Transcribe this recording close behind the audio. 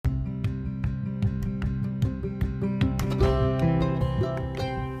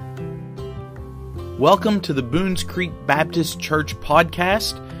Welcome to the Boones Creek Baptist Church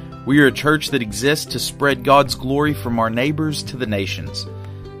podcast. We are a church that exists to spread God's glory from our neighbors to the nations.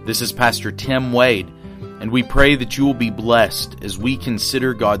 This is Pastor Tim Wade, and we pray that you will be blessed as we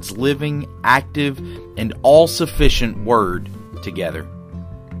consider God's living, active, and all-sufficient Word together.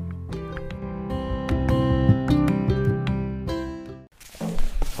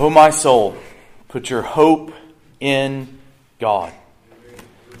 O my soul, put your hope in God.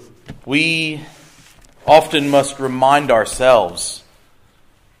 We often must remind ourselves,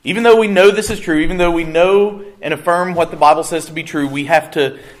 even though we know this is true, even though we know and affirm what the Bible says to be true, we have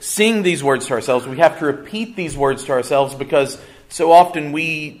to sing these words to ourselves. We have to repeat these words to ourselves because so often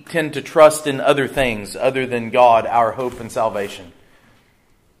we tend to trust in other things other than God, our hope and salvation.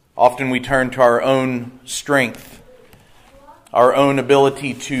 Often we turn to our own strength, our own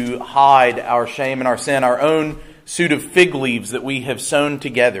ability to hide our shame and our sin, our own suit of fig leaves that we have sewn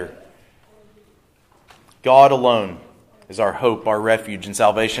together. God alone is our hope, our refuge, and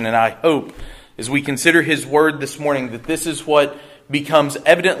salvation. And I hope, as we consider His Word this morning, that this is what becomes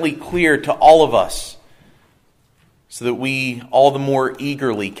evidently clear to all of us, so that we all the more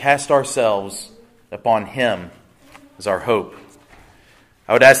eagerly cast ourselves upon Him as our hope.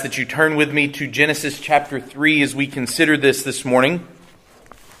 I would ask that you turn with me to Genesis chapter 3 as we consider this morning.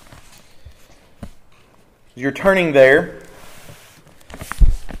 As you're turning there,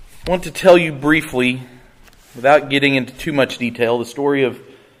 I want to tell you briefly, without getting into too much detail, the story of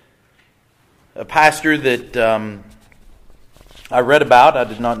a pastor that I read about. I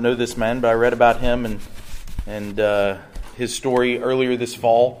did not know this man, but I read about him and his story earlier this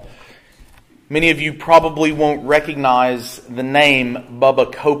fall. Many of you probably won't recognize the name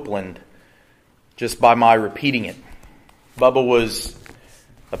Bubba Copeland just by my repeating it. Bubba was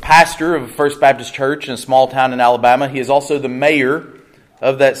a pastor of a First Baptist Church in a small town in Alabama. He is also the mayor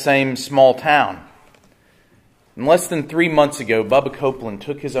of that same small town. And less than 3 months ago, Bubba Copeland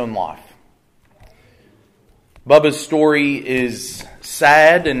took his own life. Bubba's story is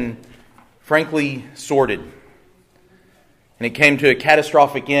sad and frankly sordid. And it came to a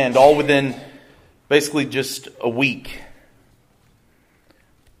catastrophic end, all within basically just a week.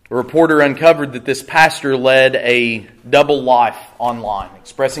 A reporter uncovered that this pastor led a double life online,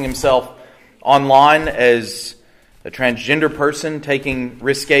 expressing himself online as a transgender person, taking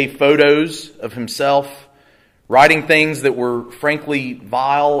risque photos of himself, writing things that were frankly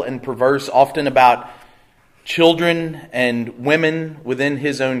vile and perverse, often about children and women within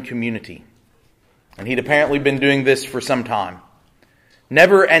his own community. And he'd apparently been doing this for some time,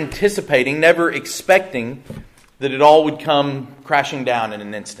 never anticipating, never expecting that it all would come crashing down in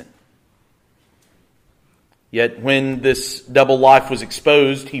an instant. Yet when this double life was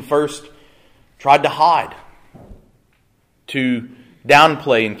exposed, he first tried to hide, to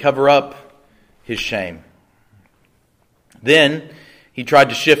downplay and cover up his shame. Then he tried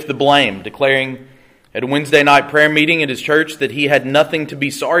to shift the blame, declaring at a Wednesday night prayer meeting at his church that he had nothing to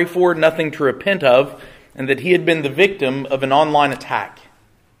be sorry for, nothing to repent of, and that he had been the victim of an online attack.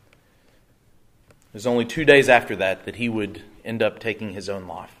 It was only 2 days after that he would end up taking his own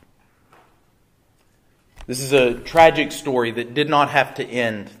life. This is a tragic story that did not have to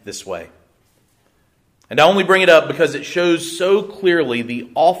end this way. And I only bring it up because it shows so clearly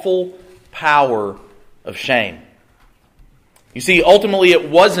the awful power of shame. You see, ultimately it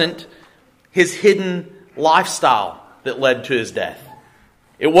wasn't his hidden lifestyle that led to his death.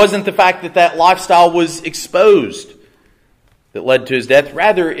 It wasn't the fact that that lifestyle was exposed that led to his death.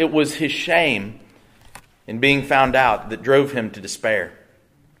 Rather, it was his shame in being found out that drove him to despair.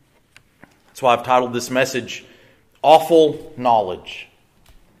 That's why I've titled this message, Awful Knowledge.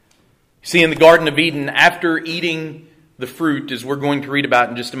 You see, in the Garden of Eden, after eating the fruit, as we're going to read about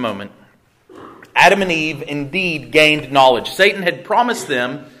in just a moment, Adam and Eve indeed gained knowledge. Satan had promised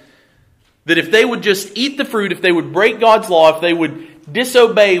them that if they would just eat the fruit, if they would break God's law, if they would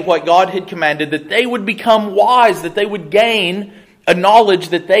disobey what God had commanded, that they would become wise, that they would gain a knowledge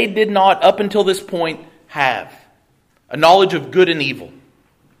that they did not, up until this point, have. A knowledge of good and evil.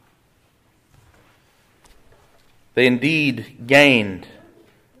 They indeed gained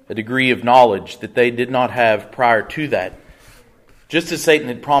a degree of knowledge that they did not have prior to that, just as Satan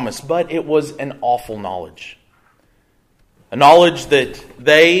had promised, but it was an awful knowledge. A knowledge that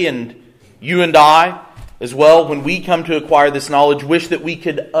they and you and I, as well, when we come to acquire this knowledge, wish that we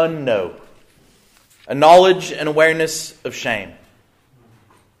could unknow. A knowledge and awareness of shame.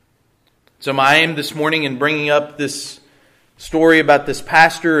 So my aim this morning in bringing up this story about this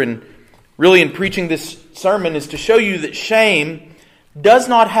pastor and really in preaching this sermon is to show you that shame does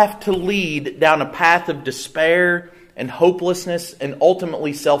not have to lead down a path of despair and hopelessness and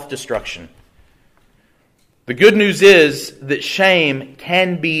ultimately self-destruction. The good news is that shame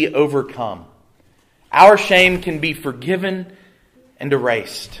can be overcome. Our shame can be forgiven and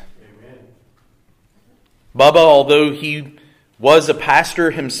erased. Amen. Bubba, although he was a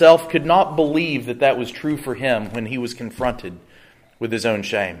pastor himself, could not believe that that was true for him when he was confronted with his own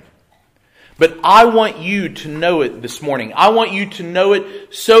shame. But I want you to know it this morning. I want you to know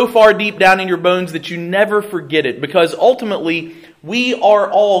it so far deep down in your bones that you never forget it. Because ultimately, we are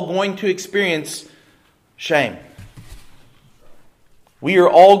all going to experience shame. We are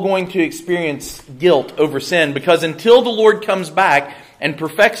all going to experience guilt over sin. Because until the Lord comes back and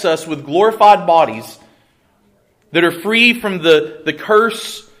perfects us with glorified bodies that are free from the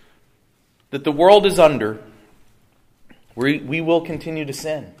curse that the world is under, we will continue to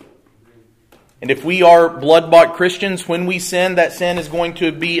sin. And if we are blood-bought Christians, when we sin, that sin is going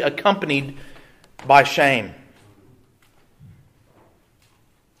to be accompanied by shame.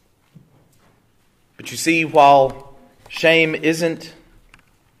 But you see, while shame isn't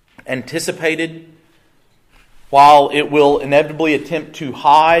anticipated, while it will inevitably attempt to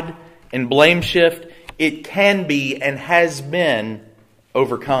hide and blame shift, it can be and has been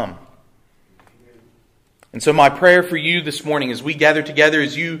overcome. And so my prayer for you this morning as we gather together,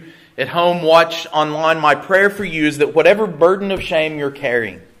 as you at home watch online, my prayer for you is that whatever burden of shame you're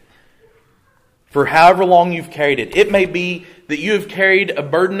carrying, for however long you've carried it, it may be that you have carried a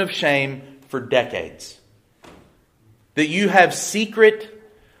burden of shame for decades. That you have secret,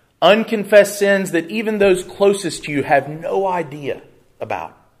 unconfessed sins that even those closest to you have no idea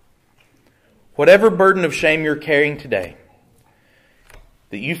about. Whatever burden of shame you're carrying today,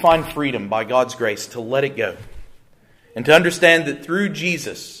 that you find freedom by God's grace to let it go. And to understand that through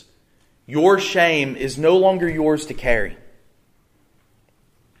Jesus, your shame is no longer yours to carry.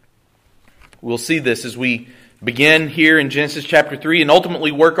 We'll see this as we begin here in Genesis chapter 3 and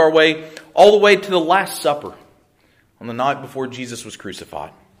ultimately work our way all the way to the Last Supper on the night before Jesus was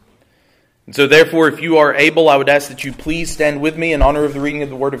crucified. And so therefore, if you are able, I would ask that you please stand with me in honor of the reading of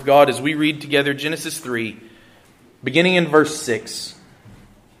the Word of God as we read together Genesis 3, beginning in verse 6.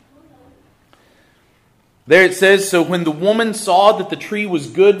 There it says, "So when the woman saw that the tree was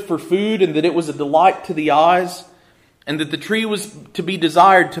good for food and that it was a delight to the eyes, and that the tree was to be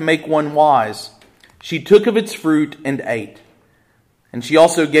desired to make one wise, she took of its fruit and ate. And she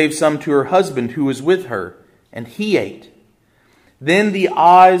also gave some to her husband who was with her, and he ate. Then the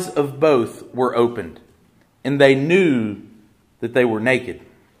eyes of both were opened, and they knew that they were naked.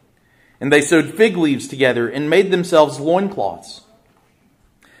 And they sewed fig leaves together and made themselves loincloths.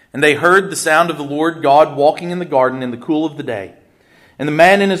 And they heard the sound of the Lord God walking in the garden in the cool of the day. And the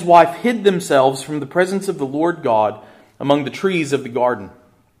man and his wife hid themselves from the presence of the Lord God among the trees of the garden.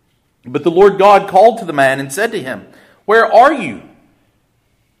 But the Lord God called to the man and said to him, 'Where are you?'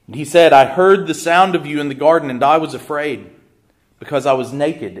 And he said, 'I heard the sound of you in the garden, and I was afraid, because I was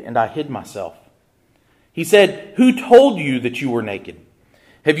naked, and I hid myself.' He said, 'Who told you that you were naked?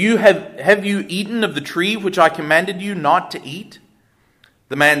 Have you eaten of the tree which I commanded you not to eat?'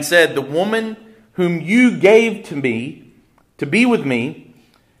 The man said, 'The woman whom you gave to me, to be with me,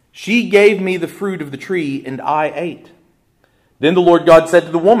 she gave me the fruit of the tree, and I ate.' Then the Lord God said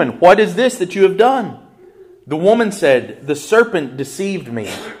to the woman, 'What is this that you have done?' The woman said, 'The serpent deceived me,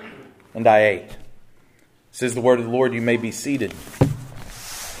 and I ate.'" This is the word of the Lord. You may be seated.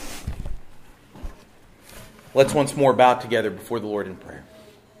 Let's once more bow together before the Lord in prayer.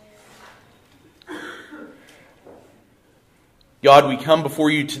 God, we come before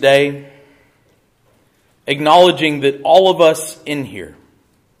you today acknowledging that all of us in here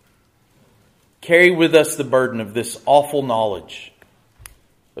carry with us the burden of this awful knowledge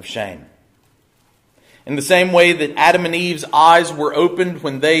of shame. In the same way that Adam and Eve's eyes were opened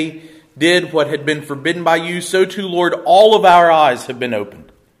when they did what had been forbidden by you, so too, Lord, all of our eyes have been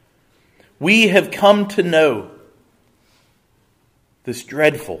opened. We have come to know this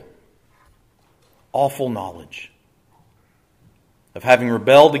dreadful, awful knowledge of having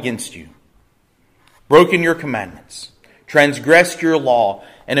rebelled against you, broken your commandments, transgressed your law,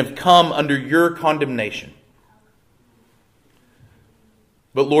 and have come under your condemnation.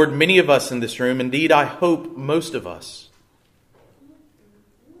 But Lord, many of us in this room, indeed I hope most of us,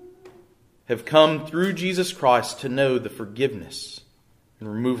 have come through Jesus Christ to know the forgiveness and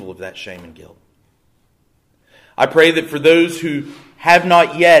removal of that shame and guilt. I pray that for those who have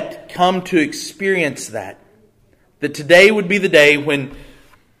not yet come to experience that today would be the day when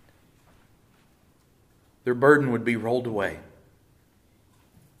their burden would be rolled away.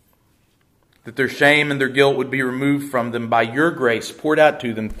 That their shame and their guilt would be removed from them by your grace poured out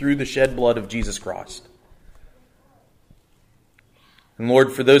to them through the shed blood of Jesus Christ. And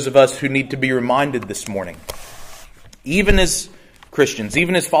Lord, for those of us who need to be reminded this morning even as Christians,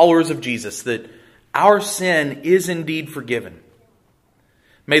 even as followers of Jesus, that our sin is indeed forgiven.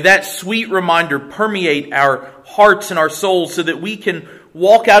 May that sweet reminder permeate our hearts and our souls so that we can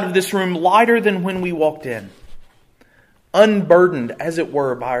walk out of this room lighter than when we walked in, unburdened, as it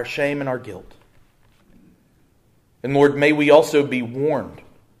were, by our shame and our guilt. And Lord, may we also be warned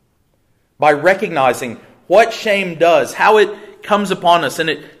by recognizing what shame does, how it comes upon us, and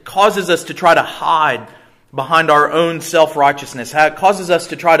it causes us to try to hide behind our own self-righteousness, how it causes us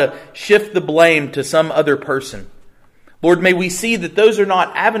to try to shift the blame to some other person. Lord, may we see that those are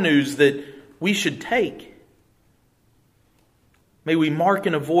not avenues that we should take. May we mark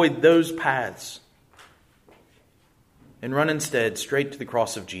and avoid those paths and run instead straight to the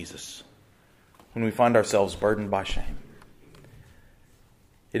cross of Jesus when we find ourselves burdened by shame.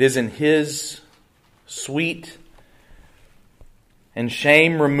 It is in His sweet and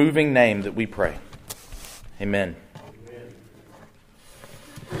shame-removing name that we pray. Amen.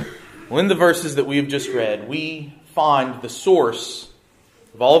 Well, in the verses that we have just read, we find the source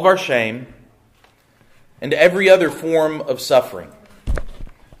of all of our shame and every other form of suffering.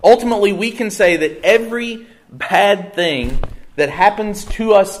 Ultimately, we can say that every bad thing that happens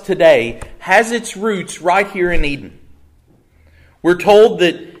to us today has its roots right here in Eden. We're told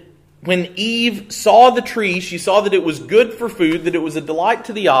that when Eve saw the tree, she saw that it was good for food, that it was a delight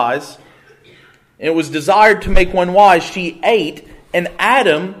to the eyes, and it was desired to make one wise. She ate, and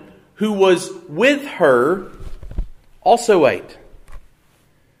Adam, who was with her, also ate.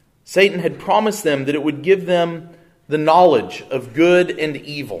 Satan had promised them that it would give them the knowledge of good and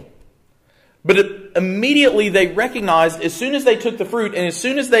evil. But immediately they recognized, as soon as they took the fruit and as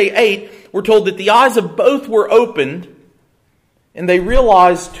soon as they ate, we're told that the eyes of both were opened, and they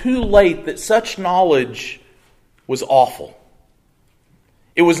realized too late that such knowledge was awful.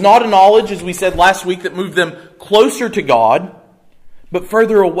 It was not a knowledge, as we said last week, that moved them closer to God, but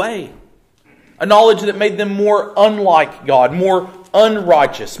further away. A knowledge that made them more unlike God, more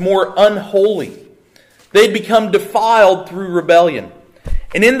unrighteous, more unholy. They had become defiled through rebellion.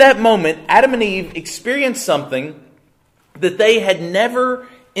 And in that moment, Adam and Eve experienced something that they had never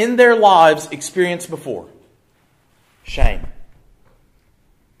in their lives experienced before. Shame.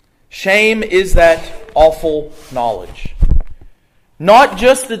 Shame is that awful knowledge. Not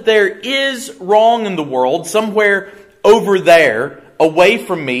just that there is wrong in the world, somewhere over there, away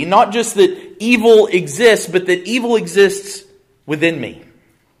from me. Not just that evil exists, but that evil exists within me.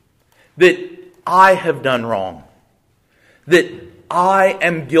 That I have done wrong. That I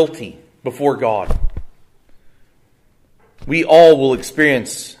am guilty before God. We all will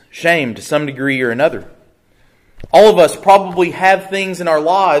experience shame to some degree or another. All of us probably have things in our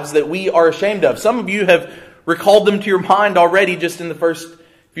lives that we are ashamed of. Some of you have recalled them to your mind already just in the first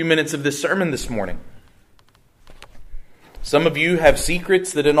few minutes of this sermon this morning. Some of you have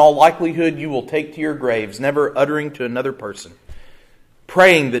secrets that in all likelihood you will take to your graves, never uttering to another person,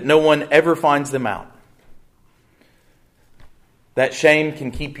 praying that no one ever finds them out. That shame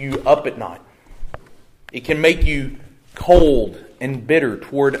can keep you up at night. It can make you cold and bitter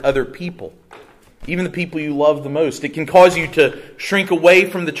toward other people, even the people you love the most. It can cause you to shrink away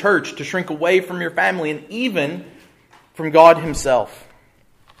from the church, to shrink away from your family, and even from God Himself.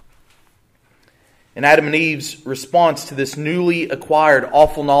 In Adam and Eve's response to this newly acquired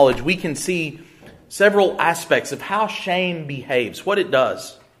awful knowledge, we can see several aspects of how shame behaves, what it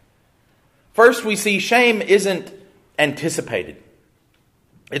does. First, we see shame isn't anticipated.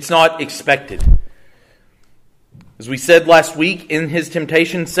 It's not expected. As we said last week, in his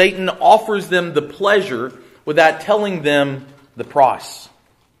temptation, Satan offers them the pleasure without telling them the price.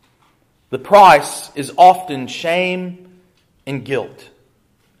 The price is often shame and guilt.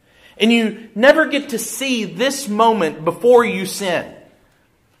 And you never get to see this moment before you sin,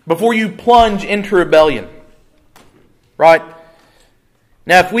 before you plunge into rebellion. Right?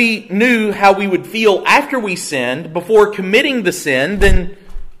 Now, if we knew how we would feel after we sinned, before committing the sin, then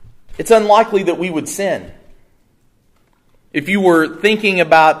it's unlikely that we would sin. If you were thinking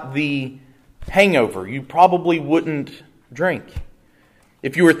about the hangover, you probably wouldn't drink.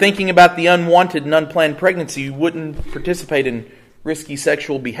 If you were thinking about the unwanted and unplanned pregnancy, you wouldn't participate in risky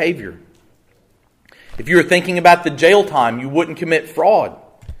sexual behavior. If you were thinking about the jail time, you wouldn't commit fraud.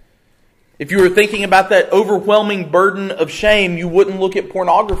 If you were thinking about that overwhelming burden of shame, you wouldn't look at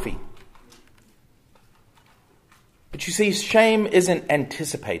pornography. But you see, shame isn't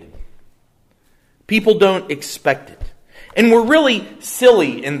anticipated. People don't expect it. And we're really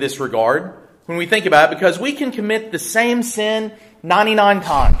silly in this regard when we think about it, because we can commit the same sin 99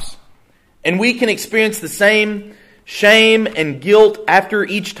 times. And we can experience the same shame and guilt after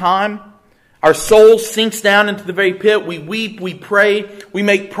each time. Our soul sinks down into the very pit. We weep, we pray, we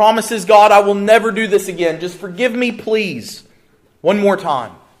make promises. God, I will never do this again. Just forgive me, please. One more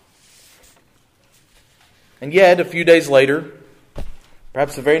time. And yet, a few days later,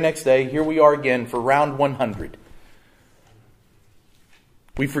 perhaps the very next day, here we are again for round 100.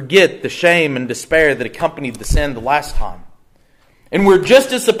 We forget the shame and despair that accompanied the sin the last time. And we're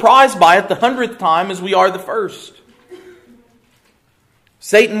just as surprised by it the 100th time as we are the first.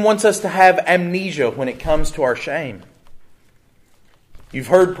 Satan wants us to have amnesia when it comes to our shame. You've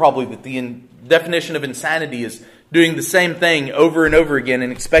heard probably that the definition of insanity is doing the same thing over and over again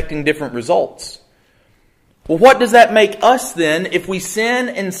and expecting different results. Well, what does that make us then if we sin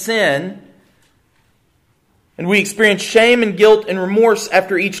and we experience shame and guilt and remorse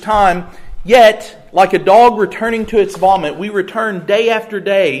after each time, yet, like a dog returning to its vomit, we return day after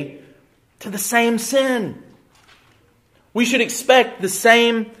day to the same sin? We should expect the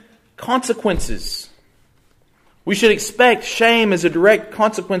same consequences. We should expect shame as a direct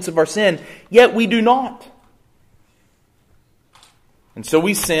consequence of our sin, yet we do not. And so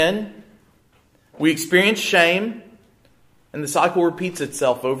we sin, we experience shame, and the cycle repeats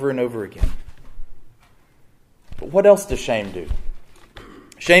itself over and over again. But what else does shame do?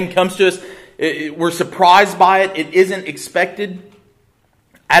 Shame comes to us. We're surprised by it. It isn't expected.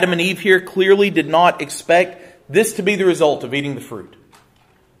 Adam and Eve here clearly did not expect this to be the result of eating the fruit.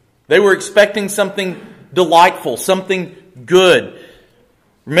 They were expecting something delightful, something good.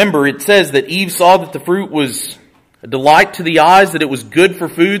 Remember, it says that Eve saw that the fruit was a delight to the eyes, that it was good for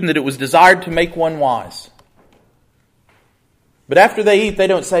food, and that it was desired to make one wise. But after they eat, they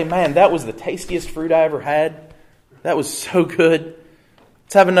don't say, man, that was the tastiest fruit I ever had. That was so good.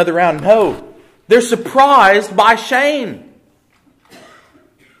 Let's have another round. No, they're surprised by shame.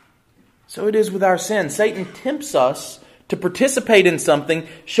 So it is with our sin. Satan tempts us to participate in something,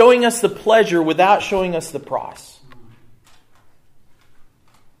 showing us the pleasure without showing us the price.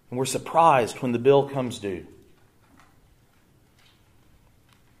 And we're surprised when the bill comes due.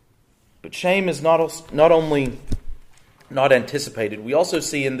 But shame is not only not anticipated, we also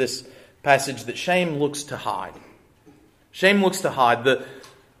see in this passage that shame looks to hide. Shame looks to hide.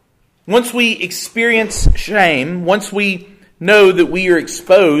 Once we experience shame, once we know that we are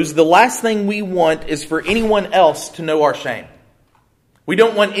exposed, the last thing we want is for anyone else to know our shame. We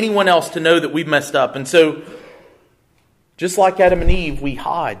don't want anyone else to know that we've messed up. And so, just like Adam and Eve, we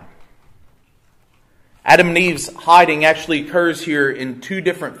hide. Adam and Eve's hiding actually occurs here in two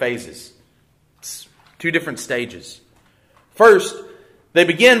different phases. It's two different stages. First, they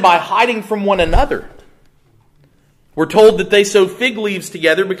begin by hiding from one another. We're told that they sew fig leaves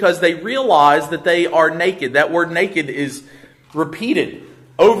together because they realize that they are naked. That word naked is repeated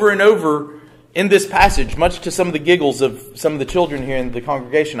over and over in this passage, much to some of the giggles of some of the children here in the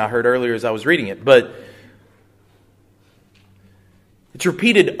congregation I heard earlier as I was reading it. But it's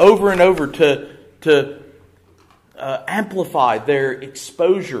repeated over and over to amplify their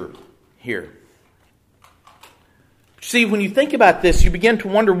exposure here. See, when you think about this, you begin to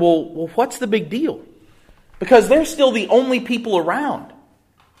wonder, well, what's the big deal? Because they're still the only people around,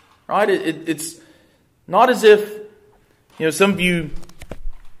 right? It's not as if, some of you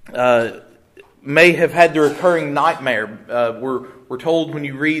may have had the recurring nightmare. We're told when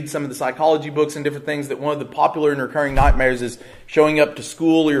you read some of the psychology books and different things that one of the popular and recurring nightmares is showing up to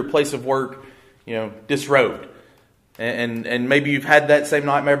school or your place of work, disrobed. And maybe you've had that same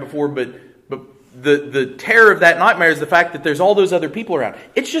nightmare before, but the terror of that nightmare is the fact that there's all those other people around.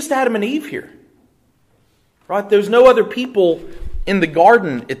 It's just Adam and Eve here. Right? There's no other people in the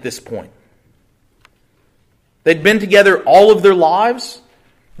garden at this point. They'd been together all of their lives.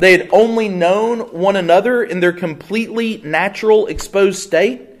 They had only known one another in their completely natural, exposed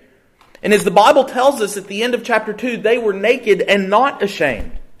state. And as the Bible tells us at the end of chapter 2, they were naked and not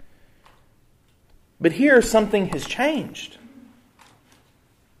ashamed. But here something has changed.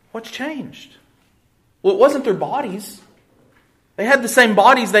 What's changed? Well, it wasn't their bodies. They had the same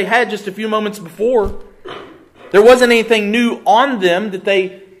bodies they had just a few moments before. There wasn't anything new on them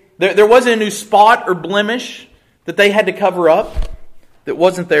there wasn't a new spot or blemish that they had to cover up that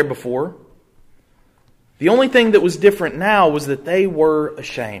wasn't there before. The only thing that was different now was that they were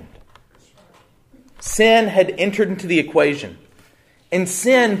ashamed. Sin had entered into the equation. And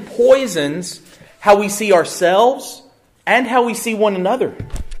sin poisons how we see ourselves and how we see one another.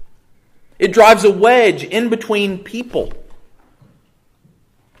 It drives a wedge in between people.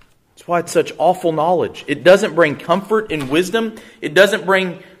 That's why it's such awful knowledge. It doesn't bring comfort and wisdom. It doesn't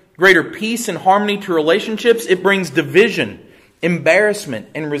bring greater peace and harmony to relationships. It brings division, embarrassment,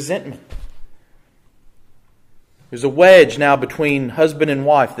 and resentment. There's a wedge now between husband and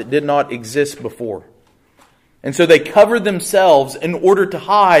wife that did not exist before. And so they cover themselves in order to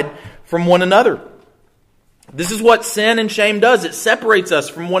hide from one another. This is what sin and shame does. It separates us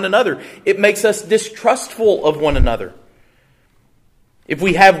from one another. It makes us distrustful of one another. If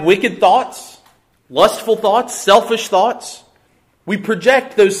we have wicked thoughts, lustful thoughts, selfish thoughts, we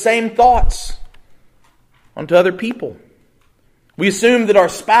project those same thoughts onto other people. We assume that our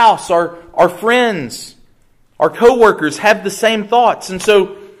spouse, our friends, our co-workers have the same thoughts. And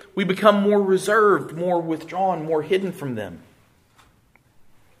so we become more reserved, more withdrawn, more hidden from them.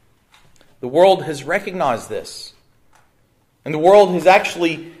 The world has recognized this. And the world has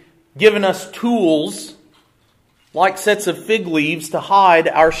actually given us tools like sets of fig leaves to hide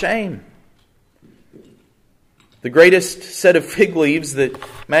our shame. The greatest set of fig leaves that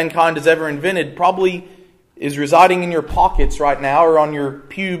mankind has ever invented probably is residing in your pockets right now or on your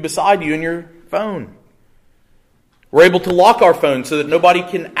pew beside you in your phone. We're able to lock our phone so that nobody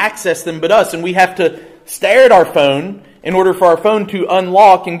can access them but us. And we have to stare at our phone in order for our phone to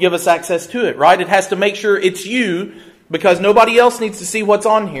unlock and give us access to it, right? It has to make sure it's you because nobody else needs to see what's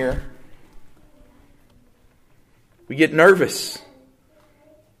on here. We get nervous.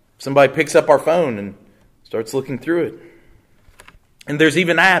 Somebody picks up our phone and starts looking through it. And there's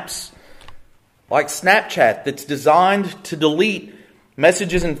even apps like Snapchat that's designed to delete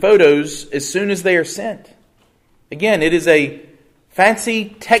messages and photos as soon as they are sent. Again, it is a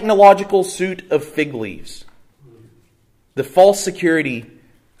fancy technological suit of fig leaves. The false security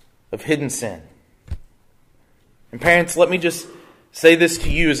of hidden sin. And parents, let me just say this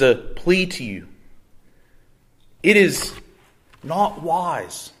to you as a plea to you. It is not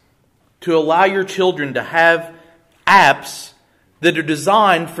wise to allow your children to have apps that are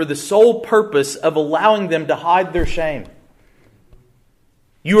designed for the sole purpose of allowing them to hide their shame.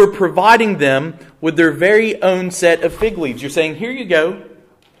 You are providing them with their very own set of fig leaves. You're saying, here you go.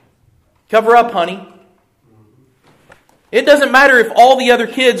 Cover up, honey. It doesn't matter if all the other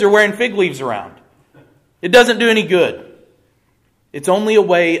kids are wearing fig leaves around. It doesn't do any good. It's only a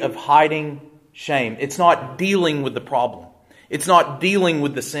way of hiding shame. It's not dealing with the problem. It's not dealing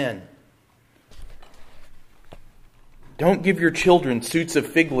with the sin. Don't give your children suits of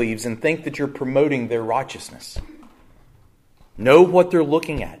fig leaves and think that you're promoting their righteousness. Know what they're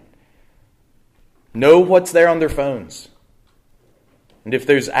looking at. Know what's there on their phones. And if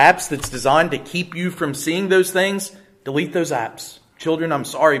there's apps that's designed to keep you from seeing those things, delete those apps. Children, I'm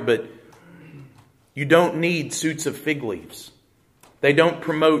sorry, but you don't need suits of fig leaves. They don't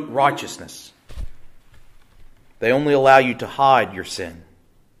promote righteousness. They only allow you to hide your sin,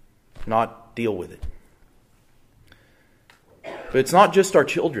 not deal with it. But it's not just our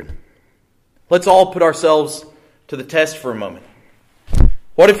children. Let's all put ourselves to the test for a moment.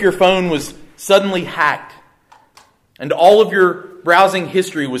 What if your phone was suddenly hacked and all of your browsing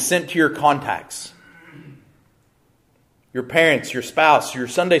history was sent to your contacts? Your parents, your spouse, your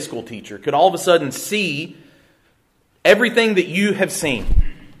Sunday school teacher could all of a sudden see everything that you have seen.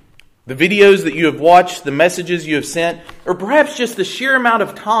 The videos that you have watched, the messages you have sent, or perhaps just the sheer amount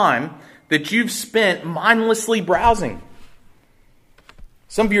of time that you've spent mindlessly browsing.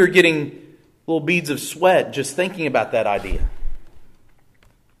 Some of you are getting little beads of sweat just thinking about that idea.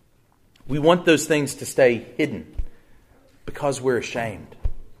 We want those things to stay hidden because we're ashamed.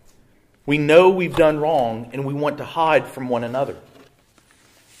 We know we've done wrong and we want to hide from one another.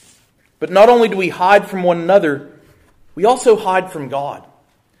 But not only do we hide from one another, we also hide from God.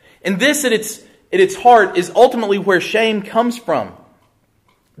 And this at its heart is ultimately where shame comes from.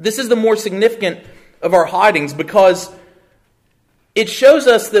 This is the more significant of our hidings because it shows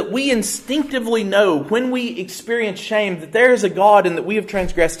us that we instinctively know when we experience shame that there is a God and that we have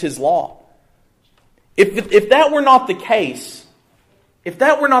transgressed His law. If that were not the case,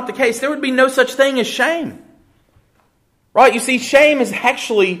 there would be no such thing as shame. Right? You see, shame is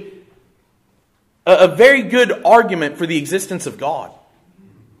actually a very good argument for the existence of God.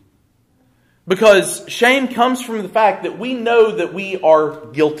 Because shame comes from the fact that we know that we are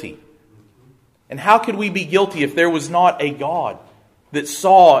guilty. And how could we be guilty if there was not a God that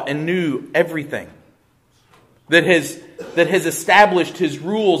saw and knew everything? That has established His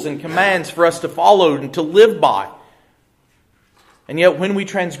rules and commands for us to follow and to live by. And yet when we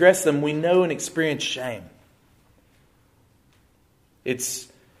transgress them, we know and experience shame. It's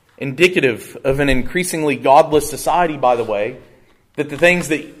indicative of an increasingly godless society, by the way, that the things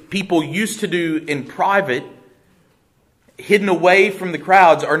that people used to do in private, hidden away from the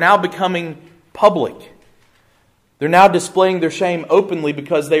crowds, are now becoming public. They're now displaying their shame openly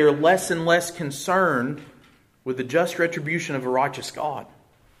because they are less and less concerned with the just retribution of a righteous God.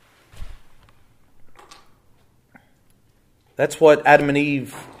 That's what Adam and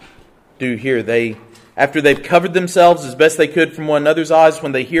Eve do here. After they've covered themselves as best they could from one another's eyes,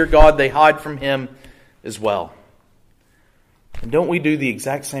 when they hear God, they hide from Him as well. And don't we do the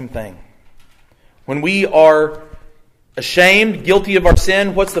exact same thing? When we are ashamed, guilty of our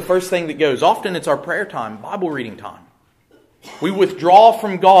sin, what's the first thing that goes? Often it's our prayer time, Bible reading time. We withdraw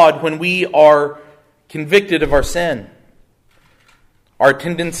from God when we are convicted of our sin. Our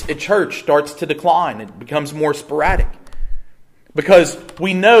attendance at church starts to decline. It becomes more sporadic. Because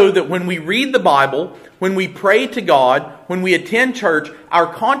we know that when we read the Bible, when we pray to God, when we attend church,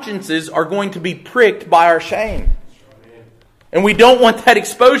 our consciences are going to be pricked by our shame. And we don't want that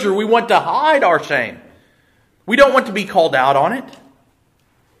exposure. We want to hide our shame. We don't want to be called out on it.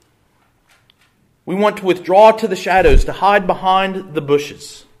 We want to withdraw to the shadows, to hide behind the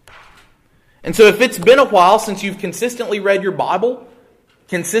bushes. And so if it's been a while since you've consistently read your Bible,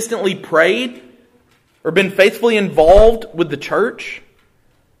 consistently prayed, or been faithfully involved with the church,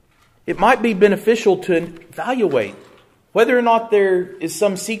 it might be beneficial to evaluate whether or not there is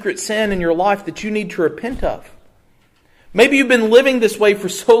some secret sin in your life that you need to repent of. Maybe you've been living this way for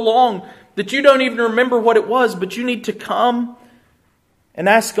so long that you don't even remember what it was, but you need to come and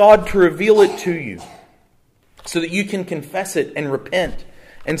ask God to reveal it to you so that you can confess it and repent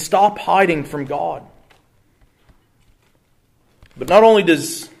and stop hiding from God. But not only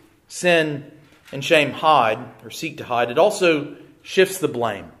does sin and shame hide or seek to hide, it also shifts the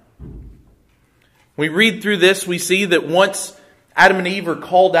blame. We read through this, we see that once Adam and Eve are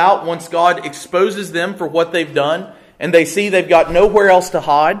called out, once God exposes them for what they've done, and they see they've got nowhere else to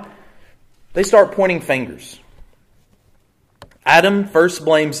hide, they start pointing fingers. Adam first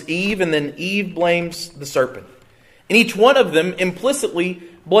blames Eve, and then Eve blames the serpent. And each one of them implicitly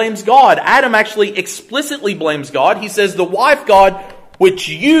blames God. Adam actually explicitly blames God. He says, the wife, God, which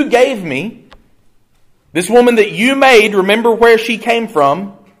you gave me, this woman that you made, remember where she came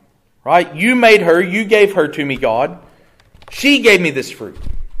from, right? You made her, you gave her to me, God. She gave me this fruit.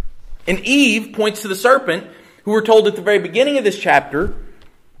 And Eve points to the serpent, who we're told at the very beginning of this chapter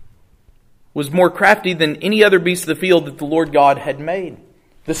was more crafty than any other beast of the field that the Lord God had made.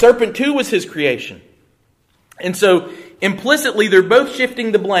 The serpent too was His creation. And so implicitly they're both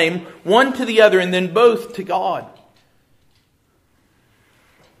shifting the blame, one to the other and then both to God.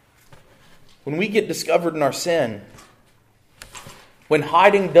 When we get discovered in our sin, when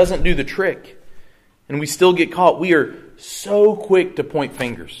hiding doesn't do the trick, and we still get caught, we are so quick to point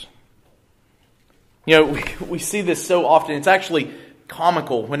fingers. You know, we see this so often. It's actually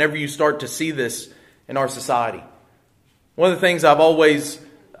comical whenever you start to see this in our society. One of the things I've always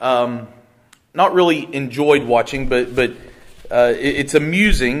not really enjoyed watching, but it's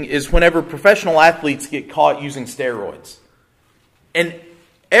amusing, is whenever professional athletes get caught using steroids. And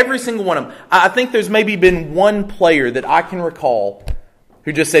every single one of them, I think there's maybe been one player that I can recall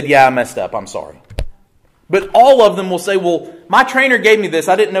who just said, yeah, I messed up, I'm sorry. But all of them will say, well, my trainer gave me this,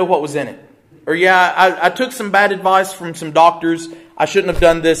 I didn't know what was in it. Or yeah, I took some bad advice from some doctors, I shouldn't have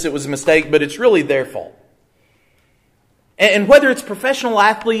done this, it was a mistake, but it's really their fault. And whether it's professional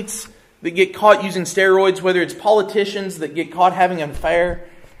athletes that get caught using steroids, whether it's politicians that get caught having an affair,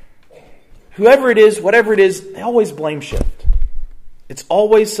 whoever it is, whatever it is, they always blame shift. It's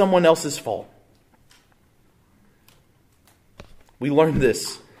always someone else's fault. We learn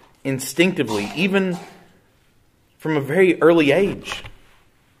this instinctively, even from a very early age.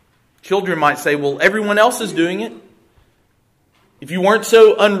 Children might say, well, everyone else is doing it. If you weren't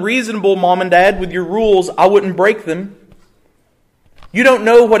so unreasonable, Mom and Dad, with your rules, I wouldn't break them. You don't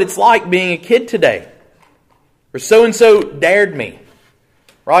know what it's like being a kid today. Or so-and-so dared me.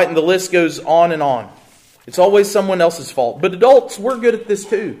 Right? And the list goes on and on. It's always someone else's fault. But adults, we're good at this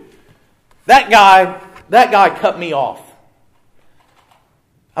too. That guy cut me off.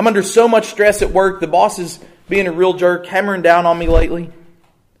 I'm under so much stress at work. The boss is being a real jerk, hammering down on me lately.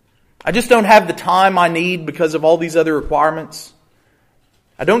 I just don't have the time I need because of all these other requirements.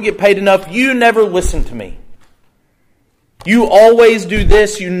 I don't get paid enough. You never listen to me. You always do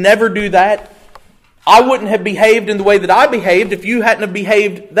this. You never do that. I wouldn't have behaved in the way that I behaved if you hadn't have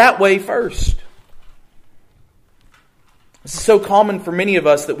behaved that way first. This is so common for many of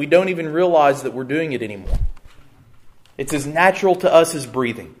us that we don't even realize that we're doing it anymore. It's as natural to us as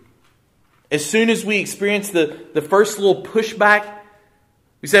breathing. As soon as we experience the first little pushback,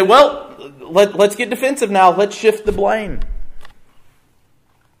 we say, well, let's get defensive now. Let's shift the blame.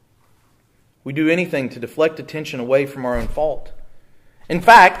 We do anything to deflect attention away from our own fault. In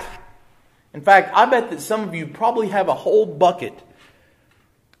fact, I bet that some of you probably have a whole bucket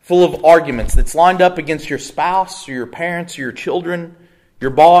full of arguments that's lined up against your spouse or your parents or your children,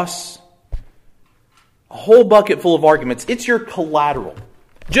 your boss. A whole bucket full of arguments. It's your collateral.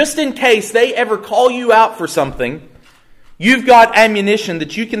 Just in case they ever call you out for something, you've got ammunition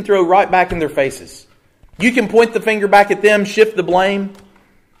that you can throw right back in their faces. You can point the finger back at them, shift the blame,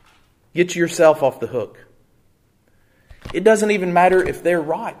 get yourself off the hook. It doesn't even matter if they're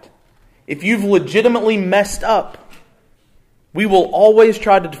right. If you've legitimately messed up, we will always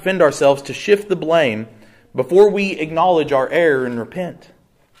try to defend ourselves, to shift the blame before we acknowledge our error and repent.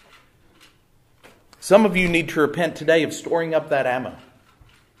 Some of you need to repent today of storing up that ammo,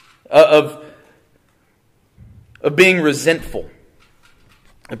 of being resentful,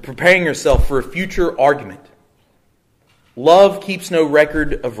 of preparing yourself for a future argument. Love keeps no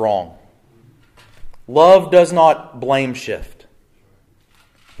record of wrong. Love does not blame shift.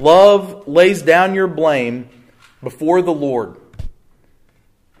 Love lays down your blame before the Lord.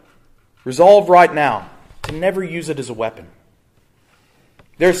 Resolve right now to never use it as a weapon.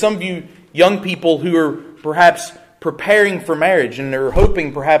 There are some of you young people who are perhaps preparing for marriage and are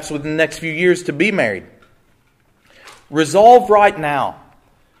hoping perhaps within the next few years to be married. Resolve right now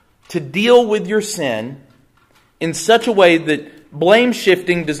to deal with your sin in such a way that blame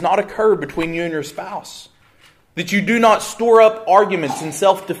shifting does not occur between you and your spouse. That you do not store up arguments in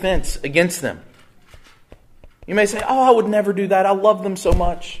self-defense against them. You may say, I would never do that. I love them so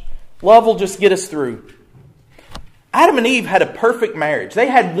much. Love will just get us through. Adam and Eve had a perfect marriage. They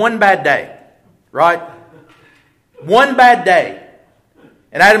had one bad day, right? One bad day.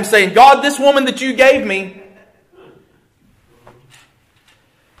 And Adam's saying, God, this woman that you gave me,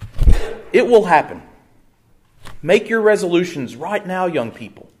 it will happen. Make your resolutions right now, young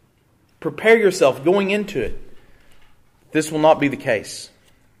people. Prepare yourself going into it. This will not be the case.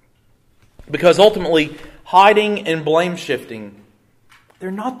 Because ultimately, hiding and blame shifting,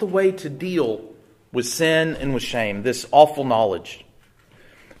 they're not the way to deal with sin and with shame, this awful knowledge.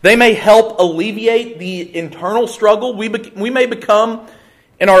 They may help alleviate the internal struggle. We may become,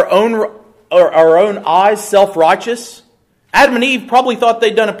 in our own eyes, self-righteous. Adam and Eve probably thought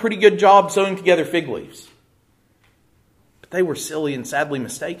they'd done a pretty good job sewing together fig leaves. But they were silly and sadly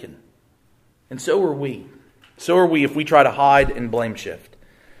mistaken. And so are we. So are we if we try to hide and blame shift.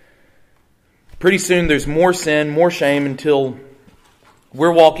 Pretty soon there's more sin, more shame, until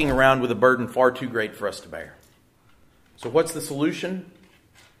we're walking around with a burden far too great for us to bear. So what's the solution?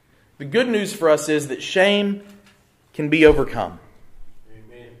 The good news for us is that shame can be overcome.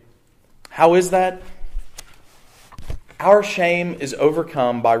 Amen. How is that? Our shame is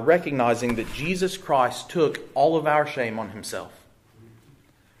overcome by recognizing that Jesus Christ took all of our shame on himself.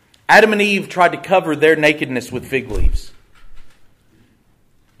 Adam and Eve tried to cover their nakedness with fig leaves.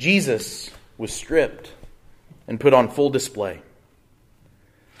 Jesus was stripped and put on full display.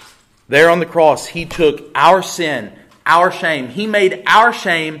 There on the cross, he took our sin, our shame. He made our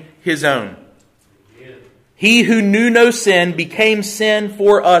shame his own. He who knew no sin became sin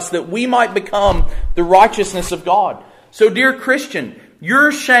for us, that we might become the righteousness of God. So, dear Christian,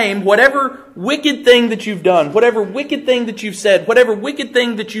 your shame, whatever wicked thing that you've done, whatever wicked thing that you've said, whatever wicked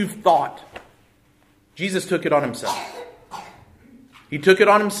thing that you've thought, Jesus took it on himself. He took it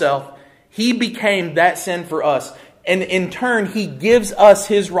on himself. He became that sin for us. And in turn, he gives us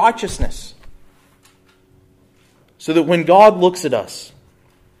his righteousness. So that when God looks at us,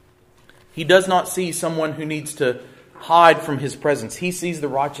 he does not see someone who needs to hide from his presence. He sees the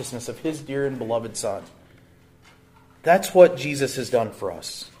righteousness of his dear and beloved Son. That's what Jesus has done for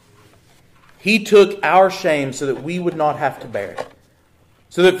us. He took our shame so that we would not have to bear it.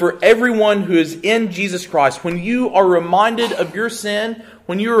 So that for everyone who is in Jesus Christ, when you are reminded of your sin,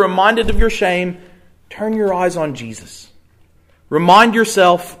 when you are reminded of your shame, turn your eyes on Jesus. Remind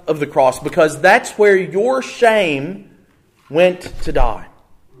yourself of the cross, because that's where your shame went to die.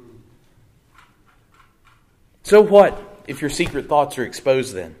 So what if your secret thoughts are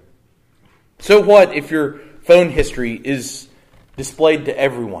exposed then? So what if your phone history is displayed to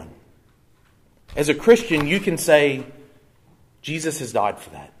everyone? As a Christian, you can say, Jesus has died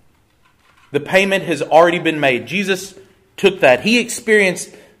for that. The payment has already been made. Jesus took that. He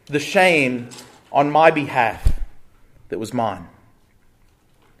experienced the shame on my behalf that was mine.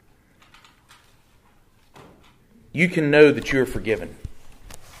 You can know that you are forgiven.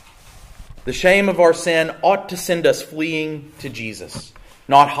 The shame of our sin ought to send us fleeing to Jesus.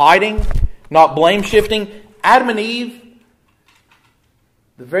 Not hiding, not blame shifting. Adam and Eve,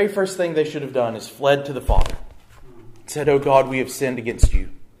 the very first thing they should have done is fled to the Father. Said, "Oh God, we have sinned against you.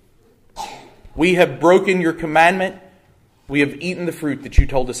 We have broken your commandment. We have eaten the fruit that you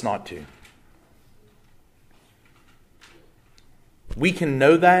told us not to." We can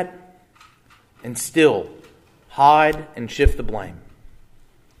know that and still hide and shift the blame.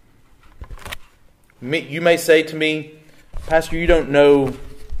 You may say to me, Pastor, you don't know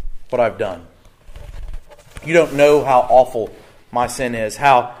what I've done. You don't know how awful my sin is,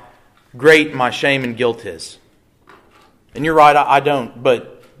 how great my shame and guilt is. And you're right, I don't,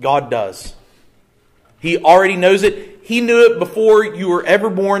 but God does. He already knows it. He knew it before you were ever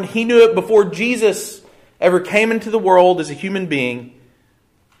born. He knew it before Jesus ever came into the world as a human being.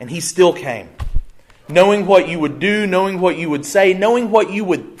 And He still came. Knowing what you would do, knowing what you would say, knowing what you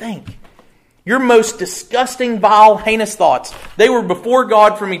would think. Your most disgusting, vile, heinous thoughts. They were before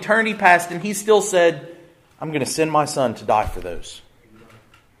God from eternity past, and He still said, I'm going to send my Son to die for those.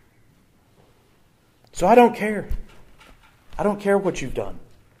 So I don't care. I don't care what you've done.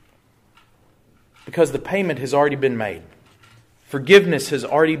 Because the payment has already been made. Forgiveness has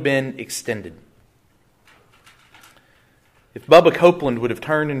already been extended. If Bubba Copeland would have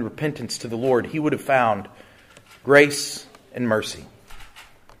turned in repentance to the Lord, he would have found grace and mercy.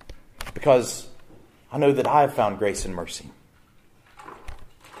 Because I know that I have found grace and mercy.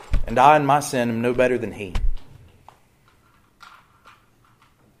 And I in my sin am no better than he.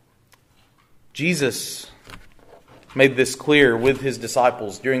 Jesus made this clear with His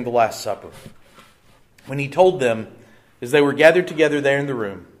disciples during the Last Supper. When He told them, as they were gathered together there in the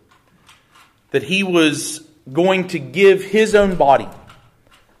room, that He was going to give His own body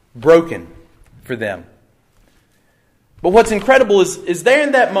broken for them. But what's incredible is there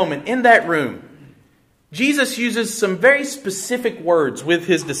in that moment, in that room, Jesus uses some very specific words with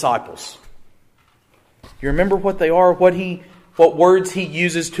His disciples. You remember what they are? What words He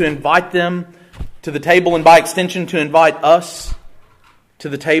uses to invite them to the table, and by extension to invite us to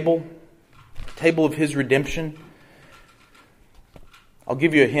the table of His redemption? I'll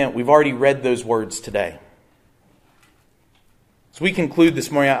give you a hint. We've already read those words today. As we conclude this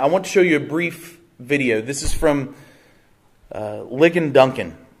morning, I want to show you a brief video. This is from Ligon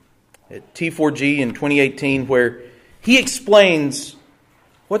Duncan at T4G in 2018, where he explains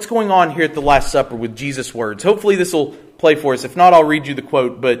what's going on here at the Last Supper with Jesus' words. Hopefully this will play for us. If not, I'll read you the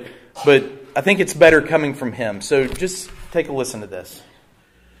quote, but I think it's better coming from him. So just take a listen to this.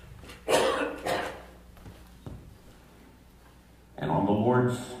 And on the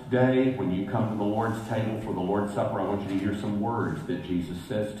Lord's Day, when you come to the Lord's table for the Lord's Supper, I want you to hear some words that Jesus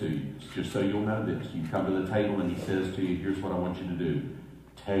says to you, just so you'll know this. You come to the table and He says to you, here's what I want you to do.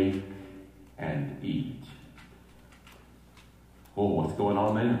 Take and eat. Oh, what's going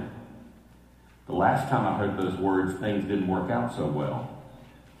on there? The last time I heard those words, things didn't work out so well.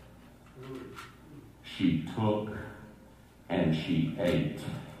 She took and she ate.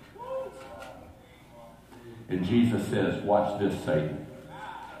 And Jesus says, watch this, Satan.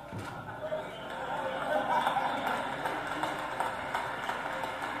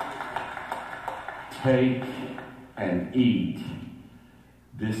 Take and eat.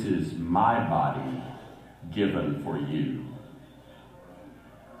 This is my body given for you.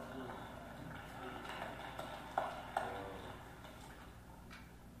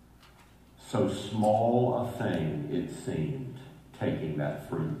 So small a thing it seemed, taking that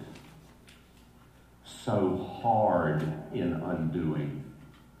fruit. So hard in undoing.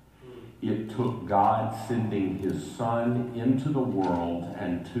 It took God sending His Son into the world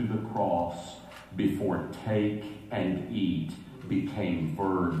and to the cross before take and eat became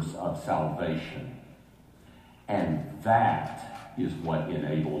verbs of salvation. And that is what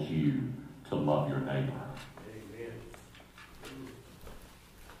enables you to love your neighbor.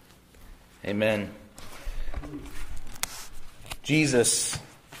 Amen. Jesus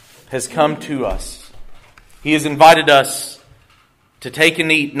has come to us. He has invited us to take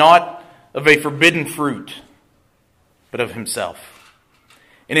and eat not of a forbidden fruit, but of Himself.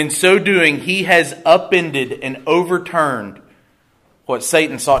 And in so doing, He has upended and overturned what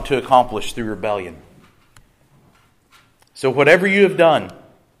Satan sought to accomplish through rebellion. So whatever you have done,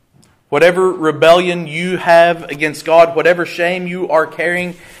 whatever rebellion you have against God, whatever shame you are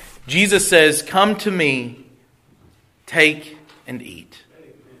carrying, Jesus says, come to me, take and eat.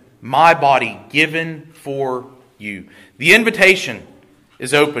 My body given for you. The invitation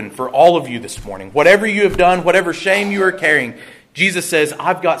is open for all of you this morning. Whatever you have done, whatever shame you are carrying, Jesus says,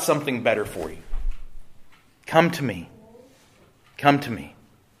 I've got something better for you. Come to me. Come to me.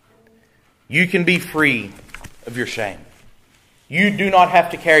 You can be free of your shame. You do not have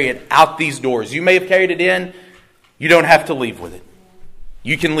to carry it out these doors. You may have carried it in. You don't have to leave with it.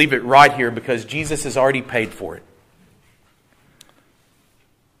 You can leave it right here because Jesus has already paid for it.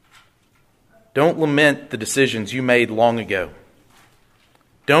 Don't lament the decisions you made long ago.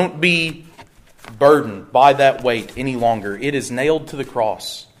 Don't be burdened by that weight any longer. It is nailed to the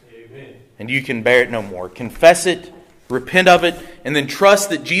cross. Amen. And you can bear it no more. Confess it, repent of it, and then trust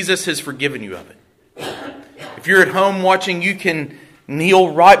that Jesus has forgiven you of it. If you're at home watching, you can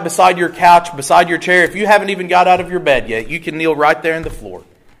kneel right beside your couch, beside your chair. If you haven't even got out of your bed yet, you can kneel right there on the floor.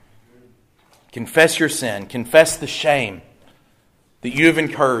 Confess your sin. Confess the shame that you have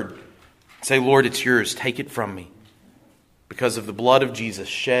incurred. Say, Lord, it's yours. Take it from me. Because of the blood of Jesus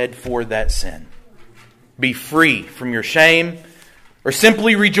shed for that sin. Be free from your shame. Or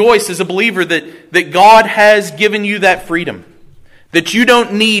simply rejoice as a believer that God has given you that freedom. That you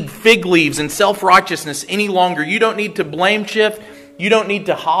don't need fig leaves and self-righteousness any longer. You don't need to blame shift. You don't need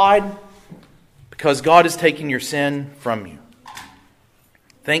to hide. Because God has taken your sin from you.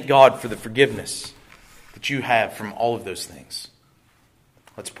 Thank God for the forgiveness that you have from all of those things.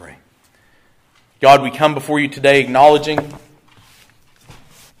 Let's pray. God, we come before you today acknowledging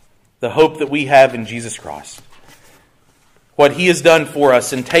the hope that we have in Jesus Christ. What He has done for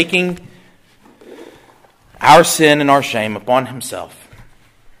us in taking our sin and our shame upon Himself.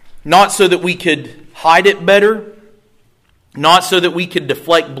 Not so that we could hide it better. Not so that we could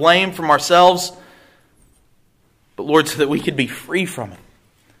deflect blame from ourselves. But Lord, so that we could be free from it.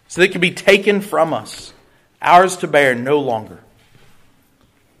 So that it could be taken from us. Ours to bear no longer.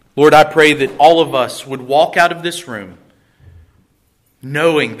 Lord, I pray that all of us would walk out of this room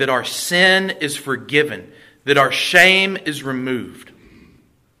knowing that our sin is forgiven. That our shame is removed.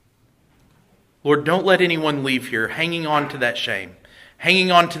 Lord, don't let anyone leave here hanging on to that shame.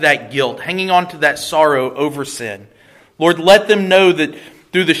 Hanging on to that guilt. Hanging on to that sorrow over sin. Lord, let them know that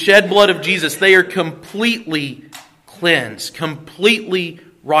through the shed blood of Jesus, they are completely cleansed. Completely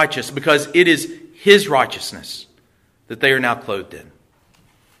righteous, because it is His righteousness that they are now clothed in.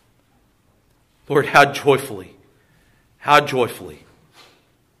 Lord, how joyfully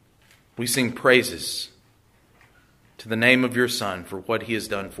we sing praises to the name of your Son for what He has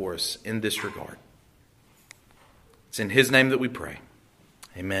done for us in this regard. It's in His name that we pray.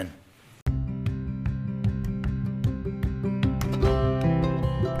 Amen.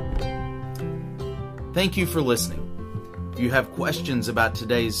 Thank you for listening. If you have questions about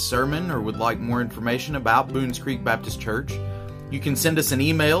today's sermon or would like more information about Boones Creek Baptist Church, you can send us an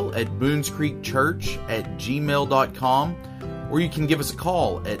email at boonescreekchurch@gmail.com, or you can give us a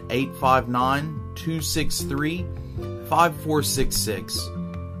call at 859-263-5466.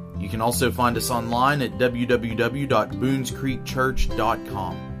 You can also find us online at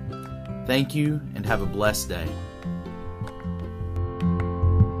www.boonescreekchurch.com. Thank you and have a blessed day.